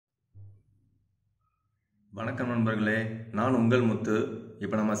வணக்கம் நண்பர்களே, நான் உங்கள் முத்து.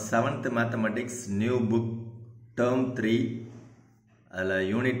 இப்போ நம்ம 7th mathematics new book term 3 அதில்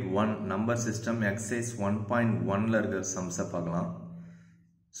யூனிட் 1 நம்பர் சிஸ்டம் எக்ஸசைஸ் 1.1ல் இருக்கிற சம்ஸை பார்க்கலாம்.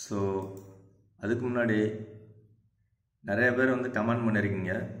 ஸோ அதுக்கு முன்னாடி நிறைய பேர் கமெண்ட்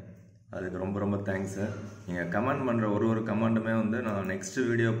பண்ணியிருக்கீங்க, அதுக்கு ரொம்ப ரொம்ப தேங்க்ஸு. நீங்கள் கமெண்ட் பண்ணுற ஒரு கமெண்ட்டுமே நான் நெக்ஸ்ட்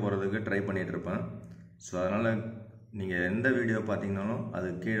வீடியோ போகிறதுக்கு ட்ரை பண்ணிகிட்ருப்பேன். ஸோ அதனால் நீங்கள் எந்த வீடியோ பார்த்தீங்கன்னாலும் அது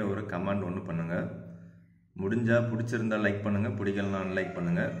கீழே ஒரு கமெண்ட் ஒன்று பண்ணுங்கள். முடிஞ்சால் பிடிச்சிருந்தால் லைக் பண்ணுங்கள், பிடிக்கலனா அன்லைக்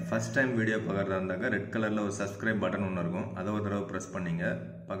பண்ணுங்கள். ஃபஸ்ட் டைம் வீடியோ பார்க்குறதா இருந்தாக்கா ரெட் கலரில் ஒரு சப்ஸ்கிரைப் பட்டன் ஒன்று இருக்கும், அதை ஒரு தடவை ப்ரெஸ் பண்ணிங்க.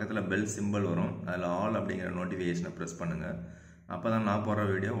 பக்கத்தில் பெல் சிம்பிள் வரும், அதில் ஆல் அப்படிங்கிற நோட்டிஃபிகேஷனை ப்ரெஸ் பண்ணுங்கள். அப்போ தான் நான் போடுற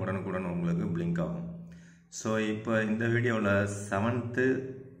வீடியோ உடனுக்குடன் உங்களுக்கு பிளிங்க் ஆகும். ஸோ இப்போ இந்த வீடியோவில் 7th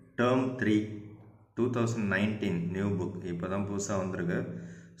டேர்ம் 3 2019 நியூ புக் இப்போ தான் புதுசாக வந்திருக்கு.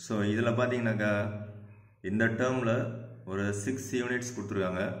 ஸோ இதில் பார்த்தீங்கன்னாக்கா இந்த டேர்மில் ஒரு 6 யூனிட்ஸ்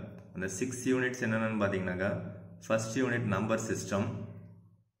கொடுத்துருக்காங்க. அந்த 6 யூனிட்ஸ் என்னென்னு பார்த்தீங்கன்னாக்கா, first unit number system,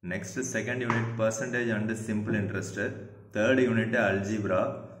 next second unit percentage and simple interest, third unit algebra,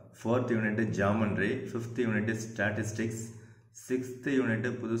 fourth unit geometry, fifth unit statistics, sixth unit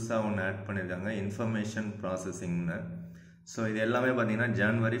புதுசாக ஒன்று ஆட் பண்ணியிருக்காங்க இன்ஃபர்மேஷன் ப்ராசஸிங்னு. ஸோ இது எல்லாமே பார்த்தீங்கன்னா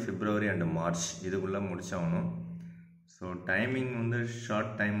ஜனவரி, பிப்ரவரி அண்ட் மார்ச் இதுக்குள்ளே முடிச்சாகணும். ஸோ டைமிங்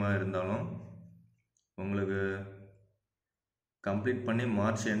ஷார்ட் டைமாக இருந்தாலும் உங்களுக்கு கம்ப்ளீட் பண்ணி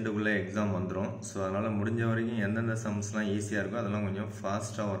மார்ச் எண்டுக்குள்ளே எக்ஸாம் வந்துடும். ஸோ அதனால் முடிஞ்ச வரைக்கும் எந்தெந்த சம்ஸ்லாம் ஈஸியாக இருக்கோ அதெல்லாம் கொஞ்சம்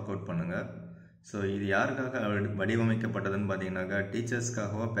ஃபாஸ்ட்டாக ஒர்க் அவுட் பண்ணுங்கள். ஸோ இது யாருக்காக வடிவமைக்கப்பட்டதுன்னு பார்த்தீங்கன்னாக்கா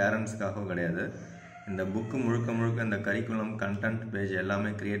டீச்சர்ஸ்க்காகவோ பேரண்ட்ஸ்க்காகவோ கிடையாது. இந்த புக்கு முழுக்க இந்த கரிக்குலம் கண்டென்ட் பேஜ்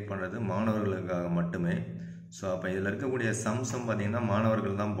எல்லாமே க்ரியேட் பண்ணுறது மாணவர்களுக்காக மட்டுமே. ஸோ அப்போ இதில் இருக்கக்கூடிய சம்ஸும் பார்த்தீங்கன்னா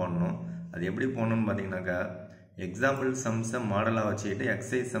மாணவர்கள் தான் போடணும். அது எப்படி போடணும்னு பார்த்தீங்கன்னாக்கா, எக்ஸாம்பிள் சம்ஸை மாடலாக வச்சுக்கிட்டு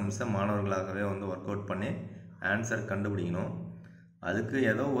எக்ஸசைஸ் சம்ஸை மாணவர்களாகவே ஒர்க் அவுட் பண்ணி ஆன்சர் கண்டுபிடிக்கணும். அதுக்கு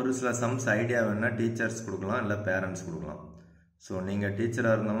ஏதோ ஒரு சில சம்ஸ் ஐடியா வேணால் டீச்சர்ஸ் கொடுக்கலாம், இல்லை பேரண்ட்ஸ் கொடுக்கலாம். ஸோ நீங்கள்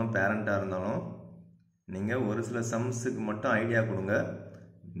டீச்சராக இருந்தாலும் பேரண்ட்டாக இருந்தாலும் நீங்கள் ஒரு சில சம்ஸுக்கு மட்டும் ஐடியா கொடுங்க.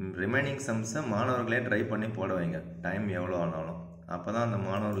 ரிமைனிங் சம்ஸை மாணவர்களே ட்ரை பண்ணி போட வைங்க, டைம் எவ்வளோ ஆனாலும். அப்போ தான் அந்த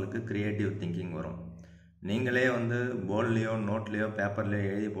மாணவர்களுக்கு க்ரியேட்டிவ் திங்கிங் வரும். நீங்களே போர்ட்லேயோ நோட்லேயோ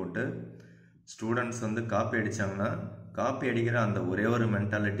பேப்பர்லேயோ எழுதி போட்டு ஸ்டூடெண்ட்ஸ் காப்பி அடித்தாங்கன்னா காப்பி அடிக்கிற அந்த ஒரே ஒரு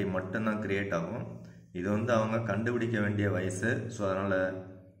மென்டாலிட்டி மட்டும்தான் க்ரியேட் ஆகும். இது அவங்க கண்டுபிடிக்க வேண்டிய வயசு. ஸோ அதனால்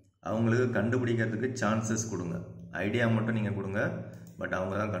அவங்களுக்கு கண்டுபிடிக்கிறதுக்கு சான்சஸ் கொடுங்க. ஐடியா மட்டும் நீங்கள் கொடுங்க, பட்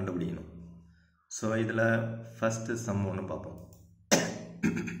அவங்க தான் கண்டுபிடிக்கணும். ஸோ இதில் ஃபஸ்ட்டு சம் ஒன்று பார்ப்போம்.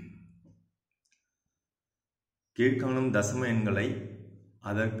 கீழ்காணும் தசம எண்களை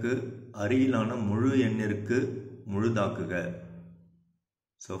அதற்கு அருகிலான முழு எண்ணிற்கு முழுதாக்குக.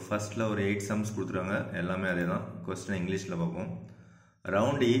 ஸோ ஃபஸ்ட்டில் ஒரு 8 சம்ஸ் கொடுத்துருவாங்க, எல்லாமே அதே தான். கொஸ்டின் இங்கிலீஷில் பார்ப்போம்.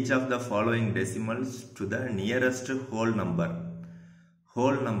 Round each of the following decimals to the nearest whole number.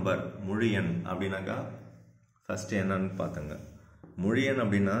 Whole number முழு எண் அப்படின்னாக்கா ஃபஸ்ட்டு என்னன்னு பார்த்துங்க. முழு எண்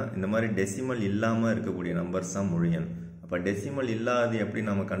அப்படின்னா இந்த மாதிரி டெசிமல் இல்லாமல் இருக்கக்கூடிய நம்பர்ஸ் தான் முழு எண். அப்போ டெசிமல் இல்லாதது எப்படி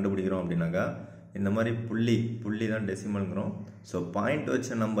நம்ம கண்டுபிடிக்கிறோம் அப்படின்னாக்கா, இந்த மாதிரி புள்ளி தான் டெசிமல்ங்கிறோம். ஸோ பாயிண்ட்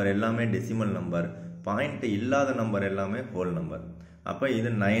வச்ச நம்பர் எல்லாமே டெசிமல் நம்பர், பாயிண்ட் இல்லாத நம்பர் எல்லாமே ஹோல் நம்பர். அப்போ இது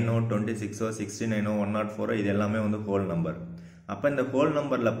 9ஓ 26ஓ 69ஓ 104 இது எல்லாமே ஹோல் நம்பர். அப்போ இந்த ஹோல்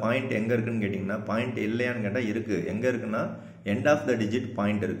நம்பரில் பாயிண்ட் எங்கே இருக்குன்னு கேட்டிங்கன்னா, பாயிண்ட் இல்லையான்னு கேட்டால் இருக்குது. எங்கே இருக்குன்னா end of the digit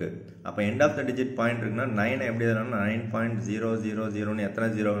point இருக்குது. அப்போ end of the digit point இருக்குன்னா 9 எப்படி எதுனா 9.000 எத்தனை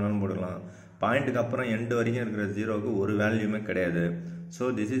ஜீரோ வேணாலும் போடலாம். பாயிண்ட்டுக்கு அப்புறம் எண்டு வரைக்கும் இருக்கிற ஜீரோவுக்கு ஒரு வேல்யூமே கிடையாது. So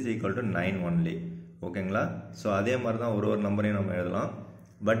this is equal to 9 only. ஓகேங்களா? ஸோ அதே மாதிரி தான் ஒரு நம்பரையும் நம்ம எழுதலாம்.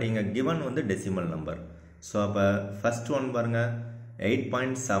 பட் இங்கே கிவன் டெசிமல் நம்பர். ஸோ அப்போ ஃபஸ்ட் ஒன் பாருங்கள்,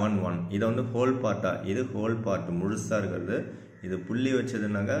 8.71. இதை ஹோல் பார்ட்டா, இது ஹோல் பார்ட் முழுசாக இருக்கிறது. இது புள்ளி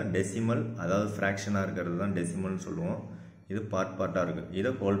வச்சதுனாக்கா டெசிமல், அதாவது ஃப்ராக்ஷனாக இருக்கிறது தான் டெசிமல்னு சொல்லுவோம். இது பார்ட்டாக இருக்குது, இதை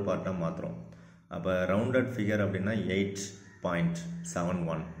ஹோல் பார்ட்டாக மாற்றுறோம். அப்போ ரவுண்டட் ஃபிகர் அப்படின்னா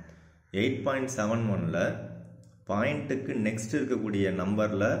 8.71. 8.71ல் பாயிண்ட்டுக்கு நெக்ஸ்ட் இருக்கக்கூடிய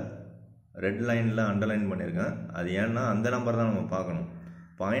நம்பரில் ரெட் லைனில் அண்டர்லைன் பண்ணியிருக்கேன். அது ஏன்னா அந்த நம்பர் தான் நம்ம பார்க்கணும்.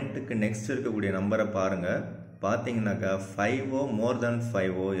 பாயிண்ட்டுக்கு நெக்ஸ்ட் இருக்கக்கூடிய நம்பரை பாருங்கள். பார்த்தீங்கன்னாக்கா 5ஓ மோர் தேன்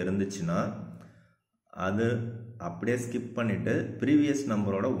 5ஓ இருந்துச்சுன்னா அது அப்படியே ஸ்கிப் பண்ணிவிட்டு ப்ரீவியஸ்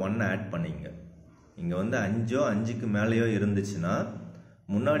நம்பரோட 1 ஆட் பண்ணிங்க. இங்கே 5ஓ 5க்கு மேலேயோ இருந்துச்சுன்னா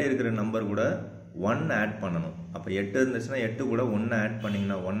முன்னாடி இருக்கிற நம்பர் கூட 1 ஆட் பண்ணணும். அப்போ 8 இருந்துச்சுன்னா 8 கூட 1 ஆட்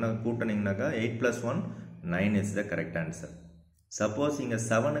பண்ணிங்கன்னா 1 கூட்டினீங்கன்னாக்கா 8 + 1 9 is the correct answer. Suppose இங்கே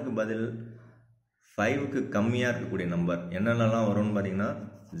 7க்கு பதில் 5க்கு கம்மியாக இருக்கக்கூடிய நம்பர் என்னென்னலாம் வரும்னு பார்த்தீங்கன்னா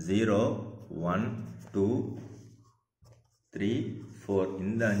 0, 1, 2, 3, 4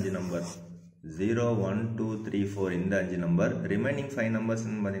 இந்த 5 நம்பர், 0, 1, 2, 3, 4 இந்த 5 நம்பர். ரிமைனிங் 5 நம்பர்ஸ்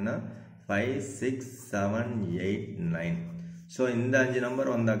பார்த்தீங்கன்னா 5, 6, 7, 8, 9. ஸோ இந்த 5 நம்பர்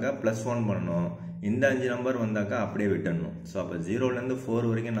வந்தாக்கா +1 பண்ணணும், இந்த 5 நம்பர் வந்தாக்கா அப்படியே விட்டுடணும். ஸோ அப்போ 0லேருந்து 4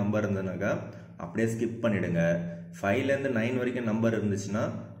 வரைக்கும் நம்பர் இருந்ததுனாக்கா அப்படியே ஸ்கிப் பண்ணிவிடுங்க. 5லேருந்து 9 வரைக்கும் நம்பர் இருந்துச்சுன்னா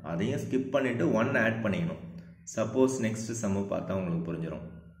அதையும் ஸ்கிப் பண்ணிவிட்டு 1 ஆட் பண்ணிக்கணும். சப்போஸ் நெக்ஸ்ட் சம்மு பார்த்தா உங்களுக்கு புரிஞ்சிடும்.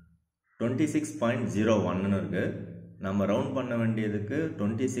 26.01ன்னு இருக்குது. நம்ம ரவுண்ட் பண்ண வேண்டியதுக்கு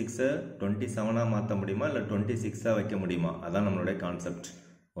 26 27 மாற்ற முடியுமா இல்லை 26 வைக்க முடியுமா, அதான் நம்மளுடைய கான்செப்ட்.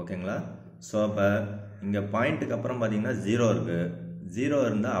 ஓகேங்களா? ஸோ அப்போ இங்கே பாயிண்ட்டுக்கு அப்புறம் பார்த்தீங்கன்னா 0 இருக்குது. 0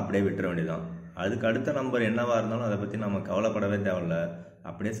 இருந்தால் அப்படியே விட்டுற வேண்டியதான். அதுக்கு அடுத்த நம்பர் என்னவாக இருந்தாலும் அதை பற்றி நம்ம கவலைப்படவே தேவையில்ல,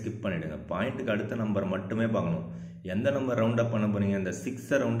 அப்படியே ஸ்கிப் பண்ணிவிடுங்க. பாயிண்ட்டுக்கு அடுத்த நம்பர் மட்டுமே பார்க்கணும். எந்த நம்பர் ரவுண்ட் அப் பண்ண போகிறீங்க, இந்த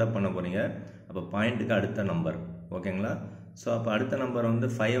 6 ரவுண்ட் அப் பண்ண போகிறீங்க, அப்போ பாயிண்ட்டுக்கு அடுத்த நம்பர். ஓகேங்களா? ஸோ அப்போ அடுத்த நம்பர்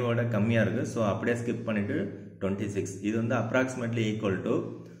 5 கம்மியாக இருக்குது. ஸோ அப்படியே ஸ்கிப் பண்ணிவிட்டு 26. இது அப்ராக்சிமேட்லி ஈக்குவல் டு,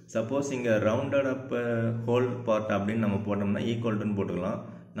 சப்போஸ் இங்கே ரவுண்டட் அப் ஹோல் பார்ட் அப்படின்னு நம்ம போட்டோம்னா ஈக்குவல் டுன்னு போட்டுக்கலாம்.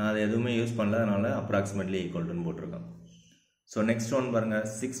 நான் அதை எதுவுமே யூஸ் பண்ணல, அதனால் அப்ராக்சிமேட்லி ஈக்குவல் டுன்னு போட்டிருக்கேன். ஸோ நெக்ஸ்ட் ஒன் பாருங்கள்,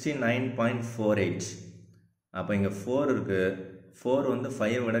 69.48. அப்போ இங்கே 4 இருக்குது. 4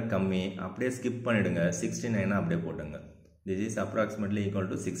 5 கம்மி, அப்படியே ஸ்கிப் பண்ணிவிடுங்க. 69 அப்படியே போட்டுங்க. This is approximately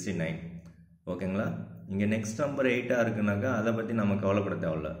equal to 69. ஓகேங்களா? இங்கே நெக்ஸ்ட் நம்பர் 8 இருக்குனாக்கா அதை பற்றி நம்ம கவலைப்பட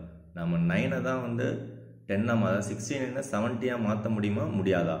தேவையில்ல. நம்ம 9 தான் 10 அதாவது 69 70 மாற்ற முடியுமா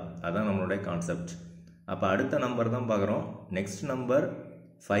முடியாதா, அதான் நம்மளுடைய கான்செப்ட். அப்போ அடுத்த நம்பர் தான் பார்க்குறோம். நெக்ஸ்ட் நம்பர்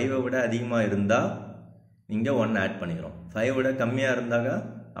 5 விட அதிகமாக இருந்தால் இங்கே 1 ஆட் பண்ணிக்கிறோம். 5 விட கம்மியாக இருந்தாக்கா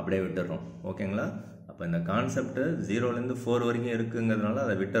அப்படியே விட்டுடுறோம். ஓகேங்களா? அப்போ இந்த கான்செப்ட் 0லேருந்து 4 வரைக்கும் இருக்குங்கிறதுனால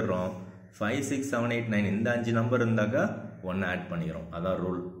அதை விட்டுடுறோம். 5 6 7 8 9 இந்த 5 நம்பர் இருந்தாக்கா 1 ஆட் பண்ணிக்கிறோம், அதான்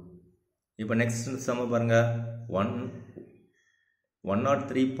ரூல். இப்போ நெக்ஸ்ட் சம்ம பாருங்க,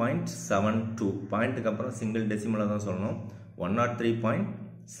 103.72. பாயிண்ட்டுக்கு அப்புறம் சிங்கிள் டெசிமலாக தான் சொல்லணும்.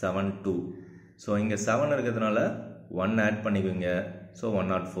 103.72. ஸோ இங்கே 7 இருக்கிறதுனால 1 ஆட் பண்ணிக்குவீங்க. ஸோ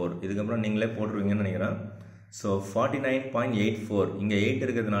 104. இதுக்கப்புறம் நீங்களே போட்டுருவீங்கன்னு நினைக்கிறேன். ஸோ 49.84. இங்கே 8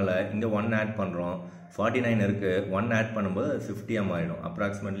 இருக்கிறதுனால இங்கே 1 ஆட் பண்ணுறோம். 49 இருக்குது, 1 ஆட் பண்ணும்போது 50 மாறிடும்.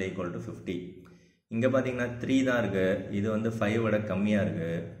 Approximately equal to 50. இங்கே பார்த்தீங்கன்னா 3 தான் இருக்குது. இது 5 விட கம்மியாக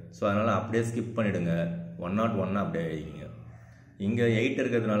இருக்குது. ஸோ அதனால் அப்படியே ஸ்கிப் பண்ணிவிடுங்க. 101 அப்படியே எழுதிங்க. இங்கே 8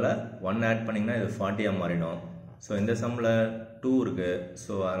 இருக்கிறதுனால 1 ஆட் பண்ணிங்கன்னா இது 40 மாறிடும். ஸோ இந்த சம்மில் 2 இருக்குது.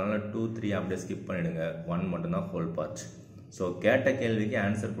 ஸோ அதனால் 2 3 அப்படியே ஸ்கிப் பண்ணிவிடுங்க. 1 மட்டும்தான் ஹோல் பார்ட். ஸோ கேட்ட கேள்விக்கு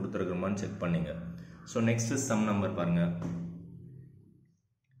ஆன்சர் கொடுத்துருக்குறோமான்னு செக் பண்ணிங்க. ஸோ நெக்ஸ்ட் சம் நம்பர் பாருங்கள்.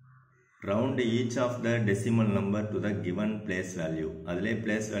 Round each of the decimal number to the given place value. அதிலே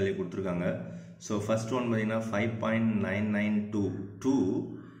பிளேஸ் வேல்யூ கொடுத்துருக்காங்க. ஸோ ஃபர்ஸ்ட் ஒன் பார்த்தீங்கன்னா 5.992 to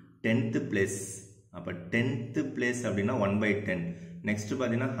 10th பிளேஸ். அப்போ 10th பிளேஸ் அப்படின்னா 1/10. நெக்ஸ்ட்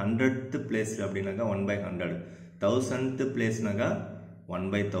பார்த்தீங்கன்னா 100th பிளேஸ் அப்படின்னாக்கா 1/100. 1000th பிளேஸ்னாக்கா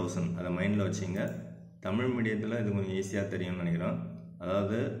 1/1000. அதை மைண்டில் வச்சுங்க. தமிழ் மீடியத்தில் இது கொஞ்சம் ஈஸியாக தெரியும்னு நினைக்கிறேன்.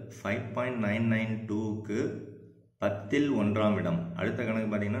 அதாவது 5.992க்கு 10ல் 1ஆம் இடம். அடுத்த கணக்கு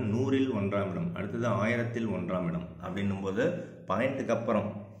பார்த்தீங்கன்னா 100ல் 1ஆம் இடம். அடுத்தது 1000ல் 1ஆம் இடம் அப்படின்னும் போது பாயிண்ட்டுக்கு அப்புறம்.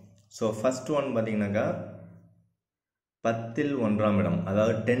 ஸோ ஃபர்ஸ்ட் ஒன் பார்த்தீங்கன்னாக்கா 10ல் 1ஆம் இடம்,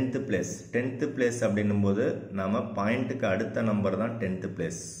 அதாவது 10th பிளேஸ். 10th பிளேஸ் அப்படின்னும் போது நம்ம பாயிண்ட்டுக்கு அடுத்த நம்பர் தான் 10th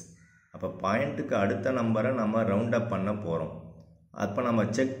பிளேஸ். அப்போ பாயிண்ட்டுக்கு அடுத்த நம்பரை நம்ம ரவுண்ட் அப் பண்ண போகிறோம். அப்போ நம்ம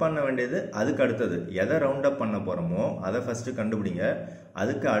செக் பண்ண வேண்டியது அதுக்கு அடுத்தது எதை ரவுண்ட் அப் பண்ண போகிறோமோ அதை ஃபஸ்ட்டு கண்டுபிடிங்க.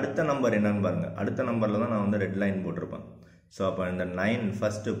 அதுக்கு அடுத்த நம்பர் என்னன்னு பாருங்கள். அடுத்த நம்பரில் தான் நான் ரெட் லைன் போட்டிருப்பேன். ஸோ அப்போ இந்த 9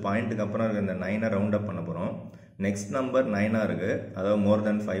 ஃபஸ்ட்டு பாயிண்ட்டுக்கு அப்புறம் இருக்க இந்த 9 ரவுண்ட் அப் பண்ண போகிறோம். நெக்ஸ்ட் நம்பர் 9 இருக்குது, அதாவது மோர்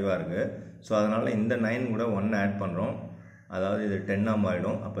தென் 5 இருக்குது. ஸோ அதனால் இந்த 9 கூட 1 ஆட் பண்ணுறோம். அதாவது இது 10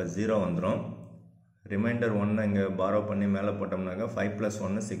 மாறிடும். அப்போ 0 வந்துடும். ரிமைண்டர் 1 இங்கே பாரோ பண்ணி மேலே போட்டோம்னாக்கா 5 +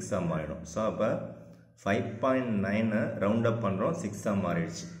 1 6 மாறிடும். ஸோ அப்போ 5.9 ரவுண்ட் அப் பண்ணுறோம், 6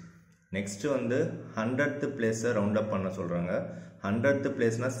 மாறிடுச்சு. நெக்ஸ்ட்டு 100th பிளேஸை ரவுண்ட் அப் பண்ண சொல்கிறாங்க. 100th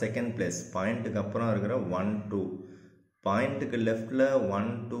பிளேஸ்னால் second place. பாயிண்ட்டுக்கு அப்புறம் இருக்கிற 1 2. பாயிண்ட்டுக்கு லெஃப்டில் 1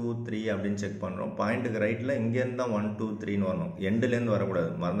 2 3 அப்படின்னு செக் பண்ணுறோம். பாயிண்ட்டுக்கு ரைட்டில் இங்கேருந்து தான் 1 2 3ன்னு வரணும். எண்டுலேருந்து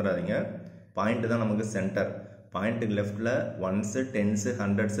வரக்கூடாது, மறந்துடாதீங்க. பாயிண்ட்டு தான் நமக்கு சென்டர். பாயிண்ட்டுக்கு லெஃப்டில் 1s 10s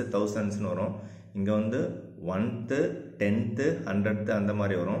 100s 1000ஸ்னு வரும். இங்கே 1th 10th 100th அந்த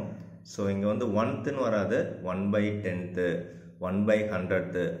மாதிரி வரும். ஸோ இங்கே 1th வராது, 1/10th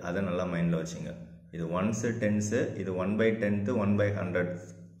 1/100th. அதை நல்லா மைண்டில் வச்சுங்க. இது 1s 10s, இது 1/10th 1/100th.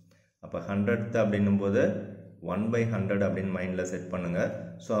 அப்போ 100th அப்படின்னும் போது 1/100 அப்படின்னு மைண்டில் செட் பண்ணுங்கள்.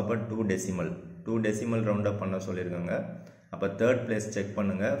 ஸோ அப்போ 2 டெசிமல் ரவுண்ட் அப் பண்ண சொல்லியிருக்காங்க. அப்போ தேர்ட் பிளேஸ் செக்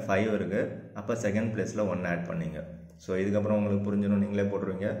பண்ணுங்கள், 5 இருக்குது. அப்போ செகண்ட் பிளேஸில் 1 ஆட் பண்ணிங்க. ஸோ இதுக்கப்புறம் உங்களுக்கு புரிஞ்சிடும், நீங்களே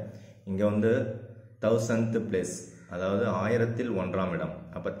போட்டுருவீங்க. இங்கே 1000th பிளேஸ், அதாவது 1000ல் 1ஆம் இடம்.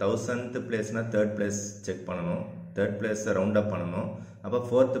 அப்போ 1000th பிளேஸ்னால் தேர்ட் பிளேஸ் செக் பண்ணணும். தேர்ட் பிளேஸை ரவுண்ட் அப் பண்ணணும். அப்போ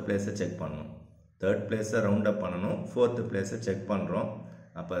 4th பிளேஸை செக் பண்ணணும். தேர்ட் பிளேஸை ரவுண்ட் அப் பண்ணணும், 4th பிளேஸை செக் பண்ணுறோம்.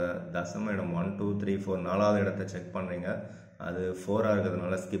 அப்போ தசம இடம் 1 2 3 4 4வது இடத்தை செக் பண்ணுறீங்க. அது 4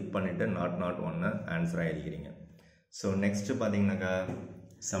 இருக்கிறதுனால ஸ்கிப் பண்ணிவிட்டு not 1 ஆன்சராக எழுதிக்கிறீங்க. ஸோ நெக்ஸ்ட்டு பார்த்தீங்கன்னாக்கா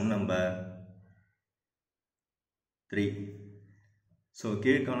சம் நம்பர் 3. ஸோ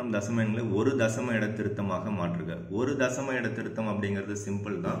கீழ்காணும் தசம எண்களை ஒரு தசம இட திருத்தமாக மாற்றுக. ஒரு தசம இட திருத்தம் அப்படிங்கிறது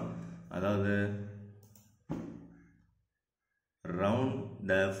சிம்பிள் தான். அதாவது round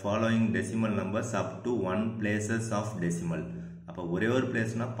the following decimal numbers up to 1 places of decimal. அப்போ ஒரே ஒரு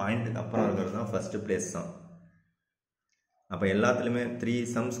பிளேஸ்னா பாயிண்ட்டுக்கு அப்புறம் இருக்கிறது தான் ஃபர்ஸ்ட் பிளேஸ் தான். அப்போ எல்லாத்துலேயுமே 3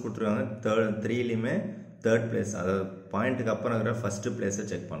 சம்ஸ் கொடுத்துருக்காங்க. 3லையுமே தேர்ட் பிளேஸ், அதாவது பாயிண்ட்டுக்கு அப்புறம் இருக்கிற ஃபர்ஸ்ட் பிளேஸை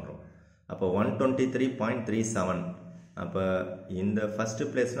செக் பண்ணுறோம். அப்போ 123.37. அப்போ இந்த ஃபர்ஸ்ட்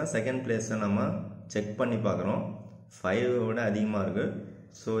பிளேஸ்னால் செகண்ட் பிளேஸை நம்ம செக் பண்ணி பார்க்குறோம். 5 விட அதிகமாக இருக்குது.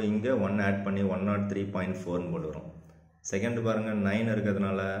 ஸோ இங்கே 1 ஆட் பண்ணி 103.4 போடுறோம். செகண்ட் பாருங்கள் 9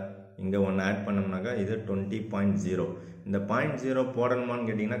 இருக்கிறதுனால இங்கே 1 ஆட் பண்ணோம்னாக்கா இது 20.0. இந்த 0.0 போடணுமான்னு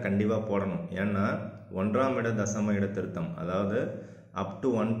கேட்டிங்கன்னா கண்டிப்பாக போடணும். ஏன்னா 1ஆம் இட தசம இட திருத்தம், அதாவது up to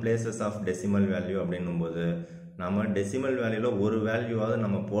 1 places of decimal value அப்படின்னும் போது நம்ம டெசிமல் வேல்யூவில் ஒரு வேல்யூவாவது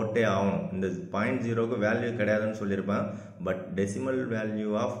நம்ம போட்டே ஆகணும். இந்த 0.0க்கு வேல்யூ கிடையாதுன்னு சொல்லியிருப்பேன். But decimal value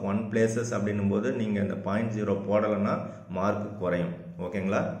of 1 places அப்படின்னும் போது நீங்கள் இந்த 0.0 போடலைன்னா மார்க் குறையும்.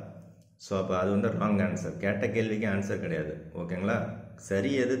 ஓகேங்களா? ஸோ அப்போ அது வந்து ராங் ஆன்சர். கேட்ட கேள்விக்கு ஆன்சர் கிடையாது. ஓகேங்களா?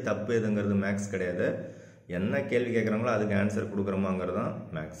 சரி எது தப்பு எதுங்கிறது மேக்ஸ் கிடையாது. என்ன கேள்வி கேட்குறாங்களோ அதுக்கு ஆன்சர் கொடுக்குறோமாங்கிறது தான்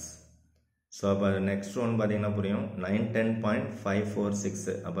மேக்ஸ். ஸோ அப்போ நெக்ஸ்ட் ஒன் பார்த்தீங்கன்னா புரியும்.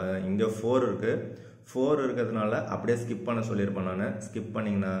 910.546. அப்போ இங்கே 4 இருக்குது. 4 இருக்கிறதுனால அப்படியே ஸ்கிப் பண்ண சொல்லியிருப்பேன் நான். ஸ்கிப்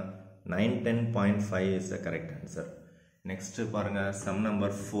பண்ணிங்கன்னா 910.5 is the correct answer. Next பாருங்கள் சம்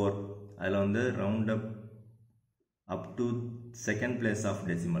நம்பர் 4. அதில் வந்து round up to second place of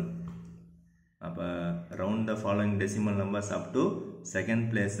decimal. அப்போ round the following decimal numbers up to second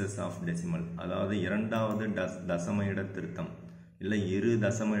places of decimal, அதாவது இரண்டாவது தசம இட திருத்தம் இல்லை இரு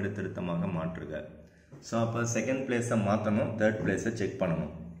தசம இட திருத்தமாக மாற்றுக. ஸோ அப்போ செகண்ட் பிளேஸை மாற்றணும், தேர்ட் பிளேஸை செக்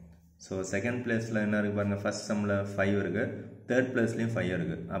பண்ணணும். ஸோ செகண்ட் பிளேஸில் என்ன இருக்குது பாருங்கள், ஃபர்ஸ்ட் சம்மில் 5 இருக்குது, தேர்ட் பிளேஸ்லேயும் 5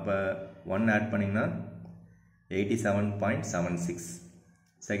 இருக்குது. அப்போ 1 ஆட் பண்ணிங்கன்னா 87.76.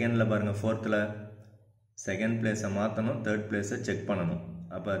 செகண்டில் பாருங்கள், ஃபோர்த்தில் செகண்ட் பிளேஸை மாற்றணும், தேர்ட் பிளேஸை செக் பண்ணணும்.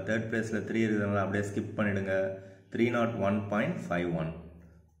 அப்போ தேர்ட் பிளேஸில் 3 இருக்கிறதுனால அப்படியே ஸ்கிப் பண்ணிவிடுங்க. 301.51.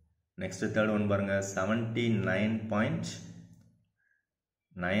 நெக்ஸ்ட்டு தேர்ட் ஒன் பாருங்கள்,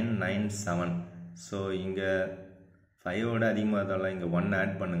 79.997. ஸோ இங்கே 5ஓட அதிகமாக இருந்தாலும் இங்கே 1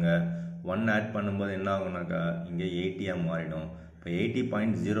 ஆட் பண்ணுங்கள். 1 ஆட் பண்ணும்போது என்ன ஆகுனாக்கா இங்கே 80 மாறிடும். இப்போ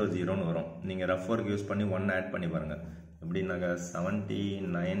 80.00ன்னு வரும். நீங்கள் ரஃப் ஒர்க் யூஸ் பண்ணி 1 ஆட் பண்ணி பாருங்கள். எப்படின்னாக்கா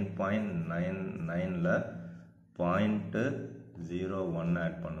 79.99ல் 0.01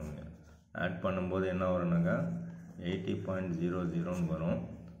 ஆட் பண்ணுங்க. ஆட் பண்ணும்போது என்ன வரும்னாக்கா 80.00ன்னு வரும்.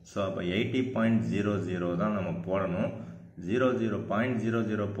 ஸோ அப்போ 80.00 தான் நம்ம போடணும்.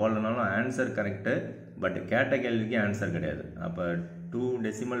 0.00 போடலனாலும் ஆன்சர் கரெக்டு, பட் கேட்ட கேள்விக்கு ஆன்சர் கிடையாது. அப்போ 2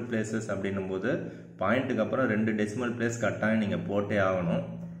 டெசிமல் பிளேசஸ் அப்படின்னும் போது பாயிண்ட்டுக்கு அப்புறம் 2 டெசிமல் பிளேஸ் கட்டாயம் நீங்கள் போட்டே ஆகணும்.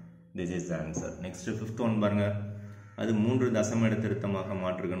 This is answer. Next 5th one பாருங்கள், அது 3 தசம இட திருத்தமாக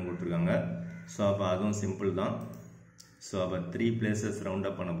மாற்றுகன்னு கொடுத்துருக்காங்க. ஸோ அப்போ அதுவும் சிம்பிள் தான். ஸோ அப்போ 3 places ரவுண்ட்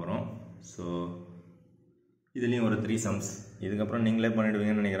அப் பண்ண போகிறோம். ஸோ இதுலேயும் ஒரு 3 sums, இதுக்கப்புறம் நீங்களே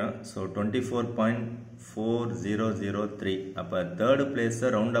பண்ணிவிடுவீங்கன்னு நினைக்கிறேன். ஸோ 24.4003. அப்போ தேர்டு பிளேஸை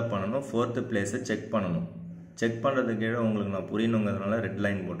ரவுண்ட் அப் பண்ணணும், ஃபோர்த்து பிளேஸை செக் பண்ணணும். செக் பண்ணுறதுக்கு கீழே உங்களுக்கு நான் புரியணுங்கிறதுனால ரெட்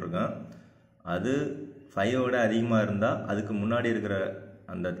லைன் போட்டிருக்கேன். அது 5ஓட அதிகமாக இருந்தால் அதுக்கு முன்னாடி இருக்கிற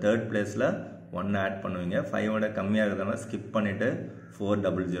அந்த தேர்ட் பிளேஸில் 1 ஆட் பண்ணுவீங்க. 5ஓட கம்மியாக இருக்கிறதுனால ஸ்கிப் பண்ணிவிட்டு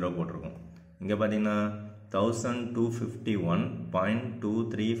 400 போட்டிருக்கோம். இங்கே பார்த்தீங்கன்னா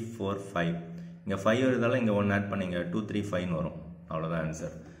 1251.2345. இங்கே 5 இருந்தாலும் இங்கே 1 ஆட் பண்ணிங்க 235 வரும். அவ்வளோதான்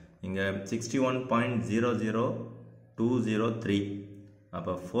ஆன்சர். இங்கே 61.00203.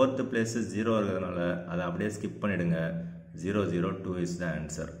 அப்போ ஃபோர்த்து பிளேஸு 0 இருக்கிறதுனால அதை அப்படியே ஸ்கிப் பண்ணிவிடுங்க. 002 இஸ் த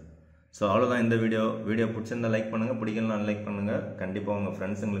ஆன்சர். ஸோ அவ்வளோதான் இந்த வீடியோ பிடிச்சிருந்தா லைக் பண்ணுங்கள், பிடிக்கலாம் லைக் பண்ணுங்கள். கண்டிப்பாக உங்கள்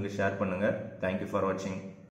ஃப்ரெண்ட்ஸுங்களுக்கு ஷேர் பண்ணுங்கள். தேங்க்யூ ஃபார் வாட்சிங்.